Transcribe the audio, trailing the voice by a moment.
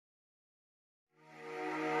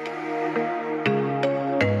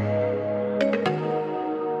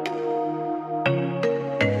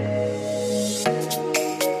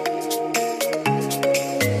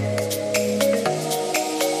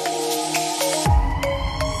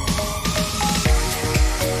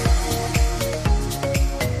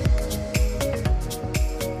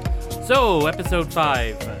So, episode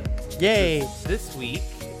 5. Yay! This week,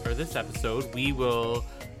 or this episode, we will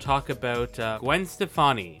talk about Gwen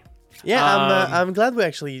Stefani. Yeah, I'm glad we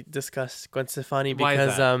actually discussed Gwen Stefani Why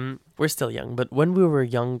is because we're still young. But when we were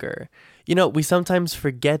younger, we sometimes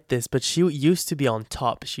forget this, but she used to be on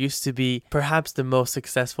top. She used to be perhaps the most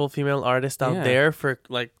successful female artist out there for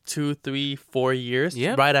like 2, 3, 4 years,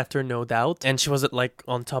 right after No Doubt. And she was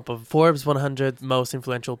on top of Forbes 100 most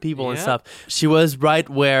influential people and stuff. She was right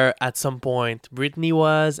where at some point Britney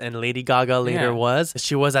was and Lady Gaga later was.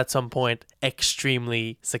 She was at some point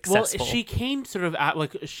extremely successful. Well, she came sort of at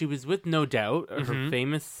she was with No Doubt, her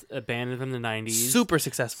famous band from the 90s. Super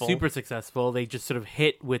successful. They just sort of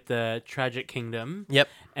hit with the Tragic Kingdom. Yep.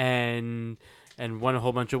 And won a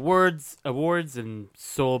whole bunch of awards and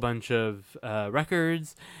sold a bunch of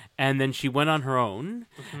records. And then she went on her own.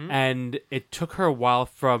 Mm-hmm. And it took her a while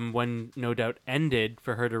from when No Doubt ended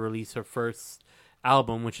for her to release her first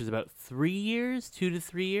album, which is about 3 years, 2 to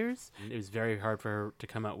 3 years. It was very hard for her to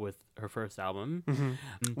come out with her first album.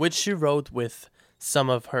 Mm-hmm. Which she wrote with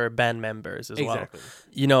some of her band members as well.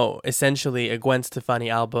 Essentially a Gwen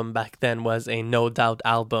Stefani album back then was a No Doubt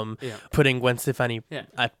album, putting Gwen Stefani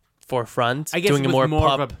at forefront, I guess doing it was a more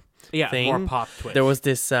pop of thing. More pop twist. There was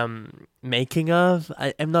this making of,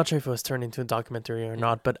 I'm not sure if it was turned into a documentary or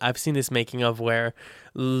not, but I've seen this making of where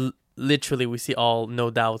literally we see all No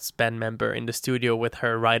Doubt's band member in the studio with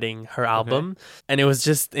her writing her album. And it was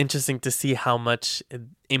just interesting to see how much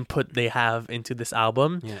input they have into this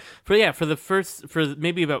album. For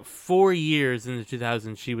maybe about 4 years in the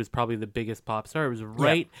 2000s, she was probably the biggest pop star. It was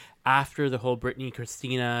right after the whole Britney,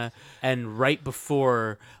 Christina, and right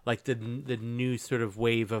before the new sort of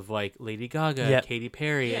wave of Lady Gaga, Katy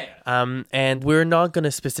Perry. And we're not going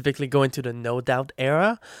to specifically go into the No Doubt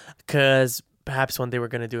era because perhaps one day we're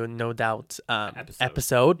going to do a No Doubt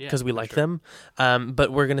episode because we like them.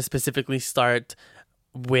 But we're going to specifically start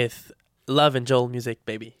with Love and Joel Music,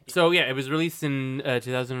 baby. So, it was released in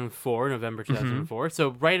 2004, November 2004. So,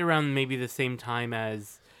 right around maybe the same time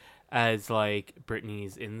as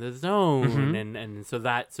Britney's In the Zone. And so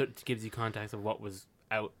that sort of gives you context of what was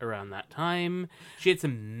out around that time. She had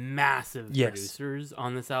some massive producers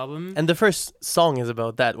on this album. And the first song is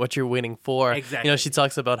about that, What You're Waiting For. Exactly. She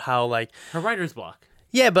talks about how her writer's block.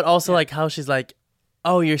 Yeah, but also how she's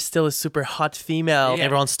oh, you're still a super hot female. Yeah.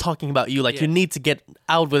 Everyone's talking about you. You need to get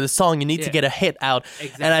out with a song. You need to get a hit out.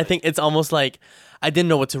 Exactly. And I think it's almost I didn't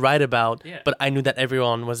know what to write about, but I knew that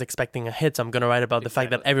everyone was expecting a hit, so I'm going to write about the fact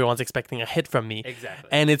that everyone's expecting a hit from me. Exactly.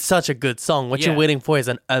 And it's such a good song. What You're Waiting For is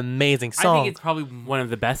an amazing song. I think it's probably one of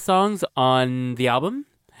the best songs on the album.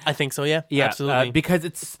 I think so, yeah. Absolutely. Because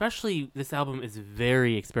this album is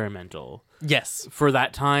very experimental. Yes. For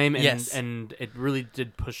that time, and it really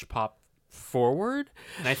did push pop forward.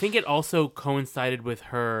 And I think it also coincided with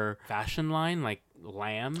her fashion line,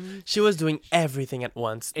 Lamb. She was doing everything at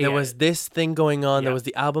once. There was this thing going on. There was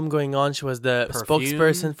the album going on. She was the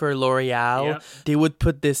spokesperson for L'Oreal. They would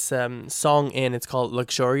put this song in. It's called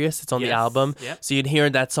Luxurious. It's on the album. So you'd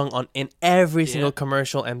hear that song in every single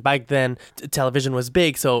commercial. And back then, television was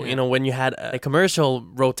big. So, when you had a commercial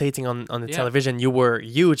rotating on the television, you were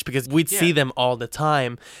huge because we'd see them all the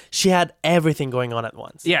time. She had everything going on at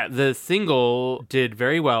once. Yeah, the single did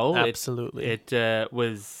very well. Absolutely. It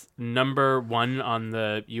was number 1 on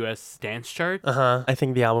the US dance chart. I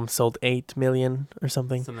think the album sold 8 million or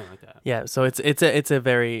something. Something like that. Yeah, so it's a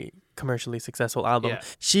very commercially successful album. Yeah.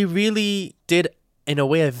 She really did, in a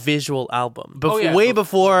way, a visual album. Way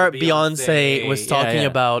before Beyonce was talking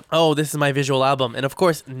about, this is my visual album. And of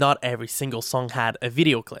course, not every single song had a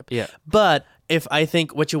video clip. Yeah. But if I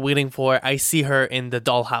think What You're Waiting For, I see her in the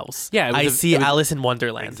dollhouse. Yeah, I see Alice in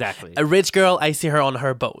Wonderland. Exactly. A rich girl, I see her on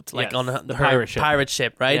her boat, on her pirate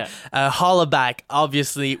ship, right? Yeah. Hollaback,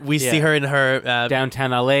 obviously, we see her in her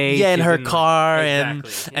downtown LA. Yeah, in her car and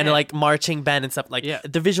marching band and stuff. The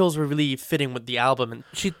visuals were really fitting with the album. And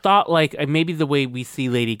she thought maybe the way we see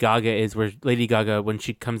Lady Gaga is where Lady Gaga, when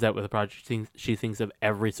she comes out with a project, she thinks of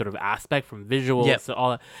every sort of aspect from visuals to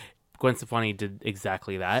all that. Gwen Stefani did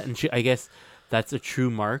exactly that, and I guess that's a true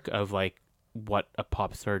mark of what a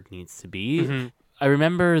pop star needs to be. I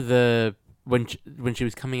remember when she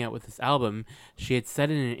was coming out with this album, she had said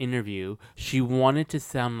in an interview she wanted to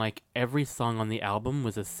sound like every song on the album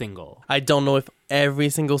was a single. I don't know if every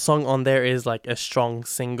single song on there is a strong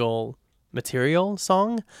single material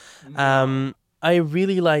song. No. I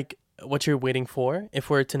really like What You're Waiting For, if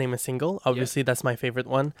we're to name a single. Obviously, that's my favorite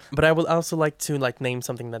one. But I would also like to name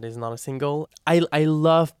something that is not a single. I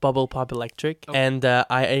love Bubble Pop Electric, and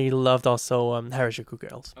I loved also Harajuku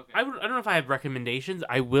Girls. Okay. I don't know if I have recommendations.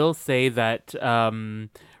 I will say that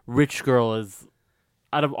Rich Girl is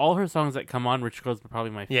out of all her songs that come on, Rich Girl's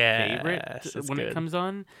probably my favorite when it comes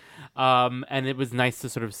on. And it was nice to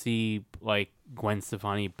sort of see like Gwen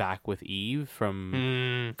Stefani back with Eve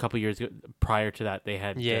from a couple years ago. Prior to that, they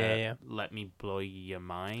had Let Me Blow Your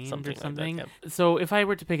Mind something or something. Like that, So if I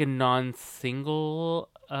were to pick a non-single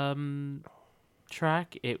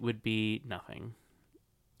track, it would be Nothing.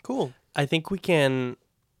 Cool. I think we can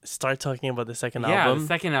start talking about the second album. Yeah, the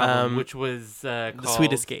second album, which was called The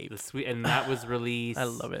Sweet Escape. And that was released... I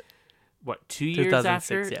love it. What, 2 years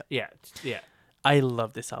after? Yeah. I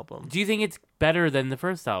love this album. Do you think it's better than the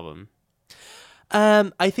first album?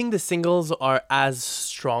 I think the singles are as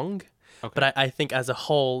strong. Okay. But I think as a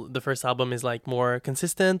whole, the first album is like more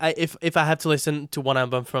consistent. If I have to listen to one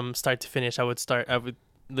album from start to finish, I would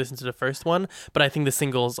listen to the first one, but I think the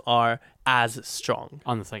singles are as strong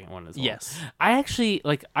on the second one as well. Yes, I actually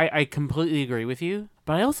I completely agree with you,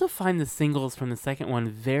 but I also find the singles from the second one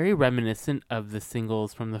very reminiscent of the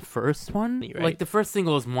singles from the first one. Right. Like the first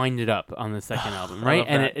single is "Wind It Up" on the second album, right?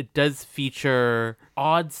 And it does feature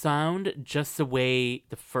odd sound, just the way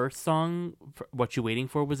the first song, "What You Waiting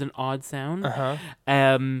For," was an odd sound. I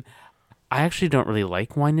actually don't really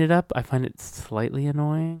like "Wind It Up." I find it slightly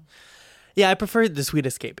annoying. Yeah, I prefer The Sweet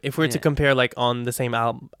Escape if we're to compare like on the same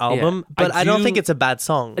album. But I don't think it's a bad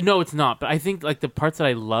song. No, it's not. But I think like the parts that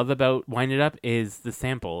I love about Wind It Up is the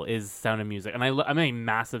sample, is Sound of Music. And I'm a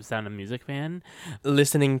massive Sound of Music fan.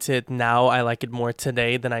 Listening to it now, I like it more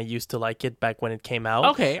today than I used to like it back when it came out.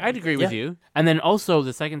 Okay, I'd agree with you. And then also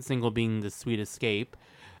the second single being The Sweet Escape,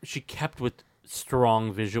 she kept with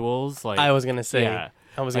strong visuals. Like I was going to say.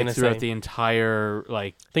 Throughout the entire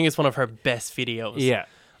I think it's one of her best videos. Yeah.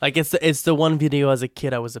 Like it's the one video as a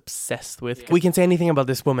kid I was obsessed with. Yeah. We can say anything about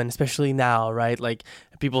this woman, especially now, right? Like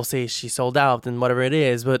people say she sold out and whatever it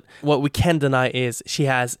is, but what we can deny is she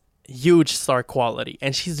has huge star quality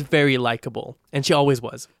and she's very likable, and she always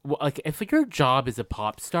was. Well, like if your job is a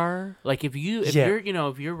pop star, like if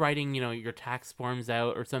you're writing your tax forms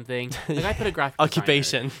out or something, like I put a graphic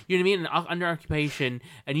occupation designer, you know what I mean, under occupation,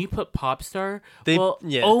 and you put pop star,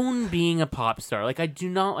 own being a pop star. Like I do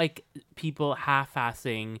not like people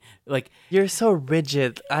half-assing. Like you're so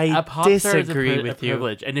rigid. I disagree with you.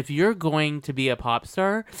 Privilege. And if you're going to be a pop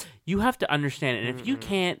star, you have to understand it. And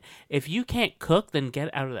if you can't cook, then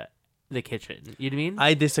get out of the kitchen. You know what I mean?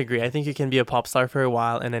 I disagree. I think you can be a pop star for a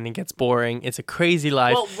while and then it gets boring. It's a crazy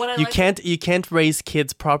life. Well, you can't raise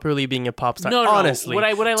kids properly being a pop star. No, honestly. What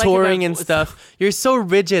I like touring and stuff. You're so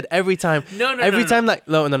rigid every time. Every time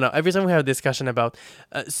we have a discussion about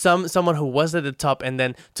someone who was at the top and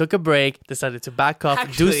then took a break, decided to back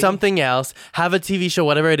off, do something else, have a TV show,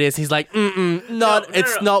 whatever it is. He's like,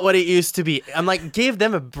 it's not what it used to be. I'm like, give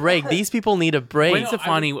them a break. These people need a break. Gwen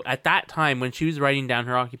Stefani at that time when she was writing down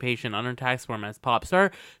her occupation on her tax form as pop star,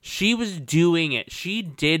 she was doing it. She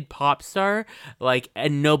did pop star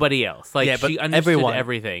and nobody else. Like she understood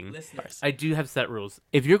everything. Listeners. I do have set rules.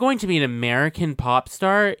 If you're going to be an American pop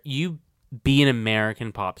star, you be an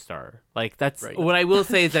American pop star. Like that's right. What I will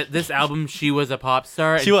say is that this album, she was a pop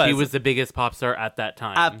star. And she was the biggest pop star at that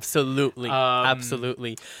time. Absolutely,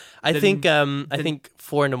 absolutely. I think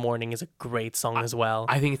 "4 in the Morning" is a great song as well.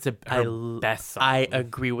 I think it's her best song. I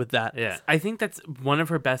agree with that. Yeah, I think that's one of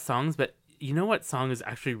her best songs. But you know what song is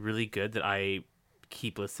actually really good that I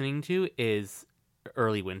keep listening to is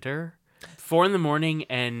 "Early Winter." "4 in the Morning"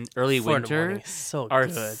 and "Early Winter" are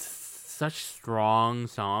good. Such strong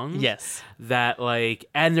songs. Yes. That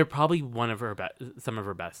and they're probably some of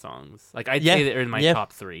her best songs. Like I'd say they're in my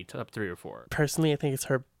top 3 or 4. Personally, I think it's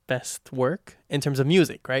her best work in terms of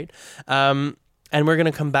music, right? And we're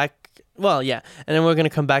gonna come back. Well, yeah, and then we're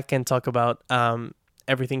gonna come back and talk about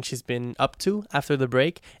everything she's been up to after the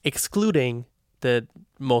break, excluding the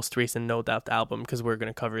most recent No Doubt album, because we're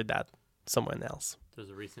gonna cover that somewhere else.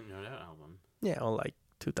 There's a recent No Doubt album. Yeah, or like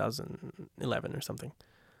 2011 or something.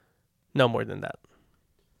 No more than that.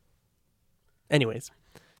 Anyways.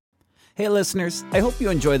 Hey listeners, I hope you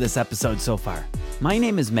enjoy this episode so far. My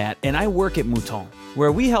name is Matt and I work at Mouton,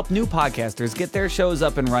 where we help new podcasters get their shows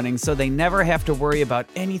up and running so they never have to worry about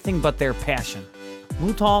anything but their passion.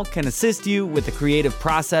 Mouton can assist you with the creative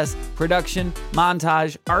process, production,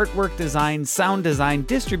 montage, artwork design, sound design,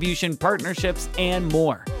 distribution, partnerships, and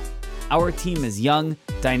more. Our team is young,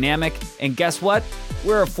 dynamic, and guess what?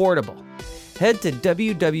 We're affordable. Head to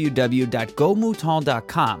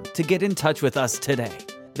www.gomouton.com to get in touch with us today.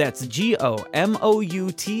 That's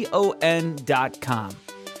GOMOUTON.com.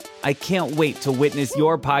 I can't wait to witness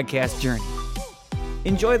your podcast journey.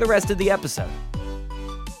 Enjoy the rest of the episode.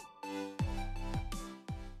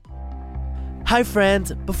 Hi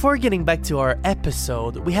friends, before getting back to our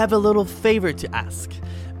episode, we have a little favor to ask.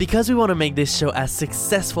 Because we want to make this show as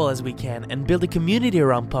successful as we can and build a community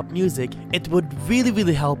around pop music, it would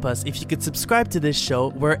really help us if you could subscribe to this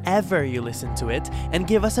show wherever you listen to it and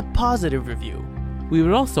give us a positive review. We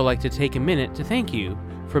would also like to take a minute to thank you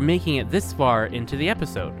for making it this far into the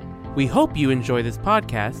episode. We hope you enjoy this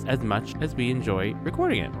podcast as much as we enjoy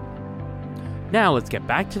recording it. Now let's get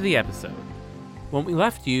back to the episode. When we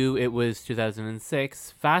left you, it was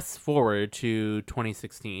 2006. Fast forward to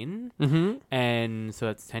 2016, and so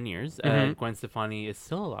that's 10 years. Gwen Stefani is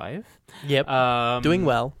still alive. Yep, doing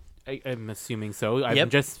well. I'm assuming so. I've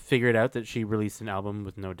just figured out that she released an album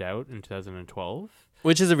with No Doubt in 2012.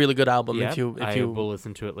 Which is a really good album. Yep, if you will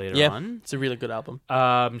listen to it later on. It's a really good album.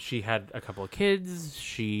 She had a couple of kids.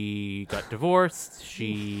 She got divorced.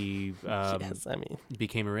 She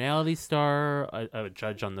became a reality star, a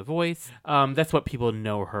judge on The Voice. That's what people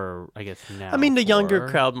know her, I guess, now. I mean, the younger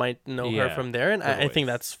crowd might know her from there, and I think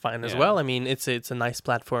that's fine as well. I mean, it's a nice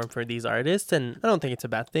platform for these artists, and I don't think it's a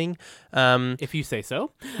bad thing. If you say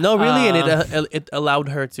so. No, really, and it allowed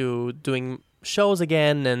her to doing shows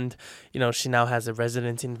again, and she now has a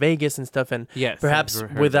residence in Vegas and stuff, and perhaps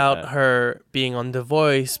without her being on The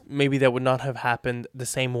Voice, maybe that would not have happened the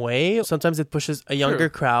same way. Sometimes it pushes a younger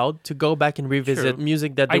crowd to go back and revisit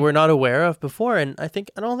music that they were not aware of before, and I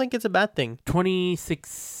don't think it's a bad thing.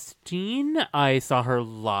 2016 I saw her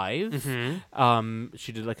live.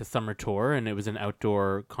 She did like a summer tour, and it was an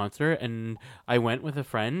outdoor concert, and I went with a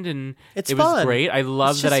friend, and it was great. I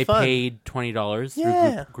love that I paid $20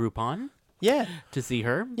 through Groupon. Yeah, to see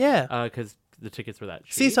her. Yeah, because the tickets were that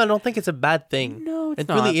cheap. See, so I don't think it's a bad thing. No, it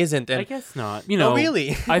really isn't. And I guess not. Oh,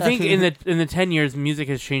 really? I think in the 10 years, music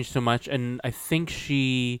has changed so much, and I think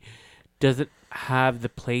she doesn't have the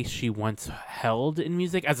place she once held in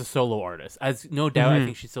music as a solo artist. As no doubt, I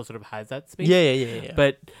think she still sort of has that space. Yeah.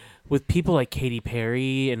 But with people like Katy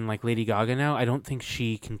Perry and like Lady Gaga now, I don't think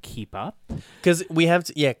she can keep up. Because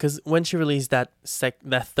because when she released that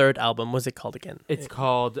third album, what's it called again? It's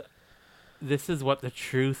called This Is What the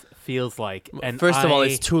Truth Feels Like. And first of all,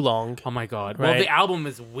 it's too long. Oh my god! Right? Well, the album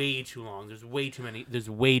is way too long. There's way too many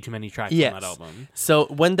tracks on that album. So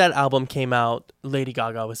when that album came out, Lady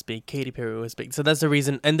Gaga was big, Katy Perry was big. So that's the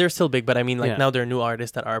reason, and they're still big. But I mean, now there are new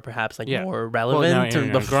artists that are perhaps more relevant.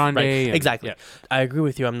 Grande. Exactly. Yeah. I agree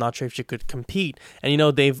with you. I'm not sure if she could compete.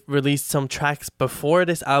 And they've released some tracks before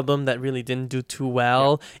this album that really didn't do too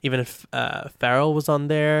well. Even if Pharrell was on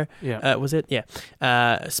there. Was it? Yeah.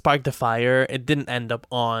 Spark the Fire. It didn't end up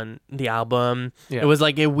on the album. It was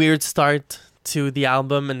like a weird start to the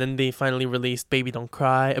album, and then they finally released Baby Don't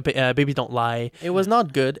Cry, Baby Don't Lie. It was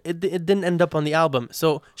not good. It didn't end up on the album.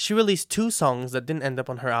 So she released 2 songs that didn't end up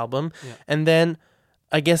on her album, and then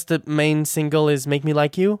I guess the main single is Make Me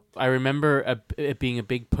Like You. I remember it being a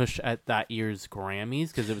big push at that year's Grammys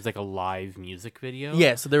because it was like a live music video.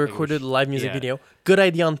 Yeah, so they recorded a live music video. Good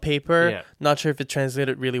idea on paper. Not sure if it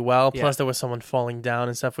translated really well. Plus, there was someone falling down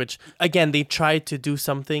and stuff, which, again, they tried to do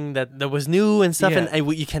something that was new and stuff, and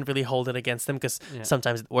you can't really hold it against them because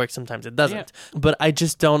sometimes it works, sometimes it doesn't. But I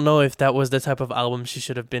just don't know if that was the type of album she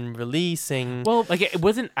should have been releasing. Well, like it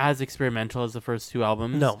wasn't as experimental as the first 2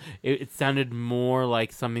 albums. No. It sounded more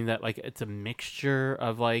like something that like it's a mixture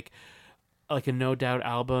of like a No Doubt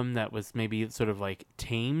album that was maybe sort of like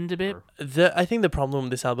tamed a bit. I think the problem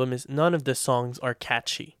with this album is none of the songs are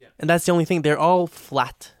catchy. And that's the only thing. They're all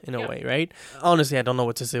flat in a way, right? Honestly, I don't know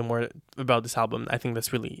what to say more about this album. I think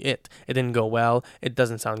that's really it. It didn't go well. It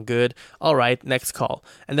doesn't sound good. All right, next call.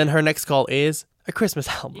 And then her next call is a Christmas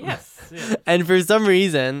album. Yes. And for some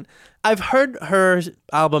reason, I've heard her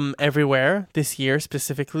album everywhere this year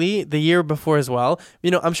specifically, the year before as well.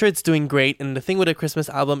 I'm sure it's doing great. And the thing with a Christmas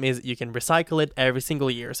album is you can recycle it every single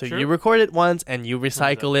year. So you record it once and you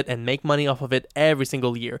recycle it and make money off of it every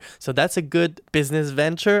single year. So that's a good business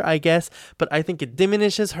venture, I guess. But I think it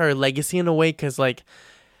diminishes her legacy in a way because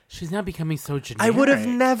she's now becoming so generic. I would have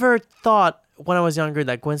never thought when I was younger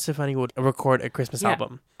that Gwen Stefani would record a Christmas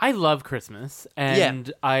album. I love Christmas,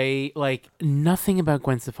 and I like nothing about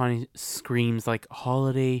Gwen Stefani screams like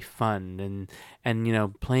holiday fun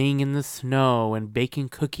and playing in the snow and baking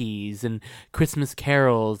cookies and Christmas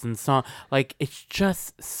carols and song. Like it's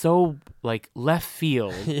just so like left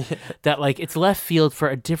field that like it's left field for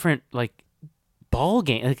a different like ball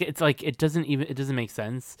game. Like it doesn't make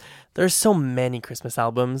sense. There's so many Christmas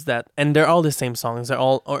albums and they're all the same songs. They're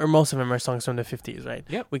all, or most of them are songs from the 50s, right?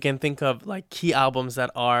 Yep. We can think of like key albums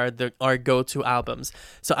that are our go-to albums.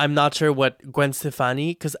 So I'm not sure what Gwen Stefani,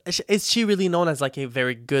 because is she really known as like a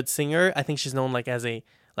very good singer? I think she's known like as a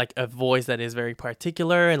like a voice that is very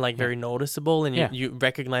particular and like very noticeable, and you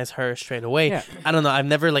recognize her straight away. Yeah. I don't know.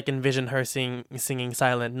 I've never like envisioned her singing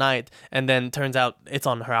Silent Night, and then turns out it's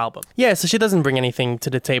on her album. Yeah, so she doesn't bring anything to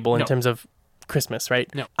the table in terms of Christmas,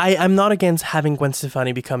 right? No. I'm not against having Gwen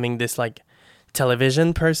Stefani becoming this like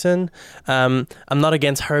television person. I'm not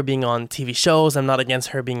against her being on TV shows. I'm not against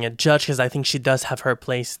her being a judge because I think she does have her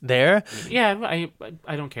place there. Yeah,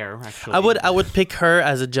 I don't care actually. I would pick her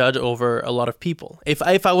as a judge over a lot of people. If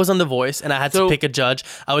I was on The Voice and I had to pick a judge,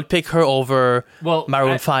 I would pick her over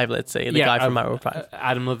Maroon 5, let's say, the guy from Maroon 5.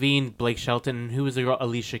 Adam Levine, Blake Shelton, who was the girl?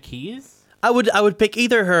 Alicia Keys? I would pick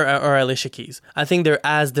either her or Alicia Keys. I think they're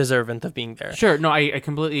as deserving of being there. Sure, no, I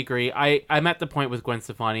completely agree. I'm at the point with Gwen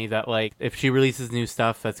Stefani that like if she releases new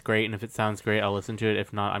stuff, that's great, and if it sounds great, I'll listen to it.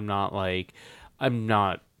 If not, I'm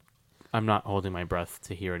not holding my breath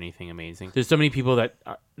to hear anything amazing. There's so many people that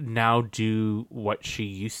now do what she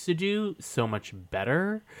used to do so much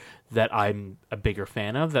better that I'm a bigger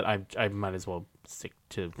fan of. That I might as well stick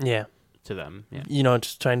to. Yeah. To them,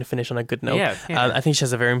 just trying to finish on a good note. Yeah. I think she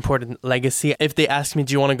has a very important legacy. If they ask me,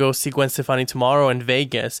 do you want to go see Gwen Stefani tomorrow in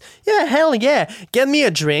Vegas? Yeah, hell yeah. Get me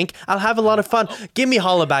a drink. I'll have a lot of fun. Give me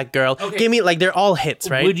Holla Back Girl. Okay. Give me, like, they're all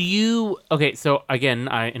hits, right? Would you... Okay, so again,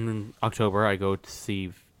 in October, I go to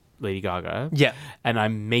see Lady Gaga. Yeah. And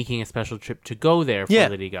I'm making a special trip to go there for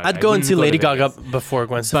Lady Gaga. I'd go and see Lady Gaga before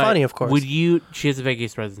Gwen Stefani, of course. She has a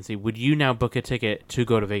Vegas residency. Would you now book a ticket to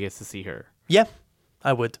go to Vegas to see her? Yeah.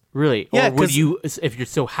 I would. Really? Yeah, or would you, if you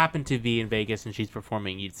so happen to be in Vegas and she's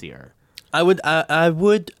performing, you'd see her? I would,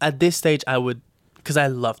 at this stage, because I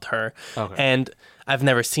loved her. Okay. And I've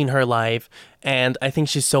never seen her live, and I think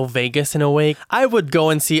she's so Vegas in a way. I would go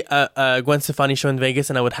and see a Gwen Stefani show in Vegas,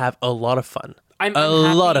 and I would have a lot of fun. I'm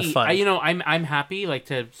happy, lot of fun. I'm happy, like,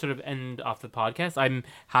 to sort of end off the podcast. I'm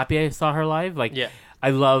happy I saw her live. Like, I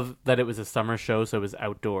love that it was a summer show, so it was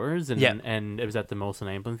outdoors, and it was at the Molson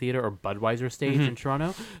Amplin or Budweiser stage in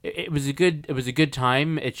Toronto. It was a good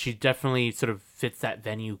time. She definitely sort of fits that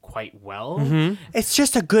venue quite well. It's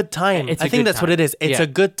just a good time. I think that's what it is. It's a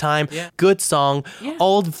good time, good song,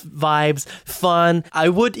 old vibes, fun. I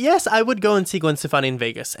would go and see Gwen Stefani in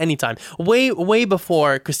Vegas anytime. Way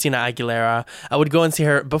before Christina Aguilera. I would go and see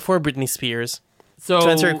her before Britney Spears. So, to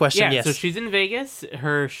answer your question, yes. So she's in Vegas.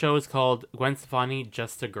 Her show is called Gwen Stefani,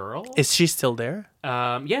 Just a Girl. Is she still there?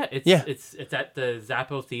 It's at the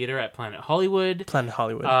Zappo Theater at Planet Hollywood.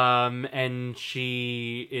 And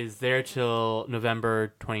she is there till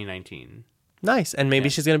November 2019. Nice. And maybe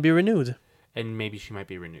she's going to be renewed. And maybe she might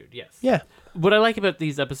be renewed, yes. Yeah. What I like about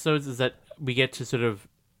these episodes is that we get to sort of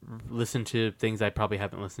listen to things I probably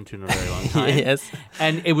haven't listened to in a very long time. Yes.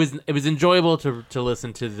 And it was enjoyable to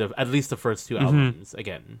listen to at least the first two albums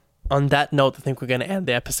again. On that note, I think we're going to end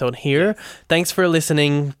the episode here. Thanks for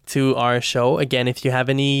listening to our show. Again, if you have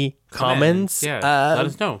any comments, let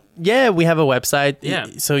us know. Yeah, we have a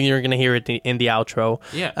website. So you're going to hear it in the outro.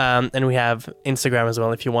 Yeah. And we have Instagram as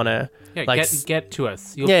well if you want to get to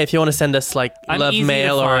us. If you want to send us like love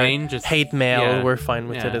mail or hate mail, we're fine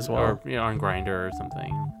with it as well. Or on Grindr or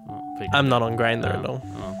something. I'm not on Grindr though.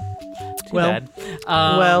 Too bad.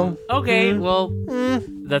 Okay. Well,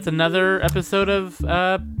 that's another episode of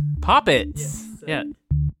Pop It. Yeah.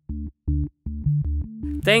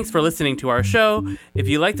 Thanks for listening to our show. If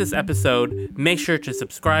you like this episode, make sure to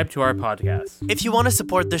subscribe to our podcast. If you want to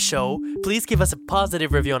support the show, please give us a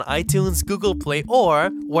positive review on iTunes, Google Play,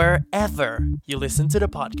 or wherever you listen to the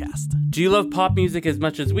podcast. Do you love pop music as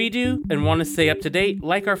much as we do and want to stay up to date?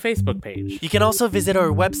 Like our Facebook page. You can also visit our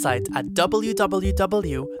website at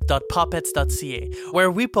www.poppets.ca,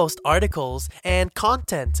 where we post articles and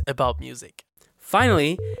content about music.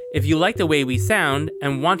 Finally, if you like the way we sound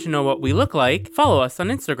and want to know what we look like, follow us on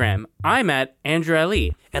Instagram. I'm at Andrew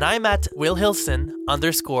Ali. And I'm at Will Hilson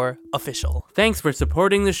 _official. Thanks for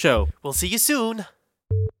supporting the show. We'll see you soon.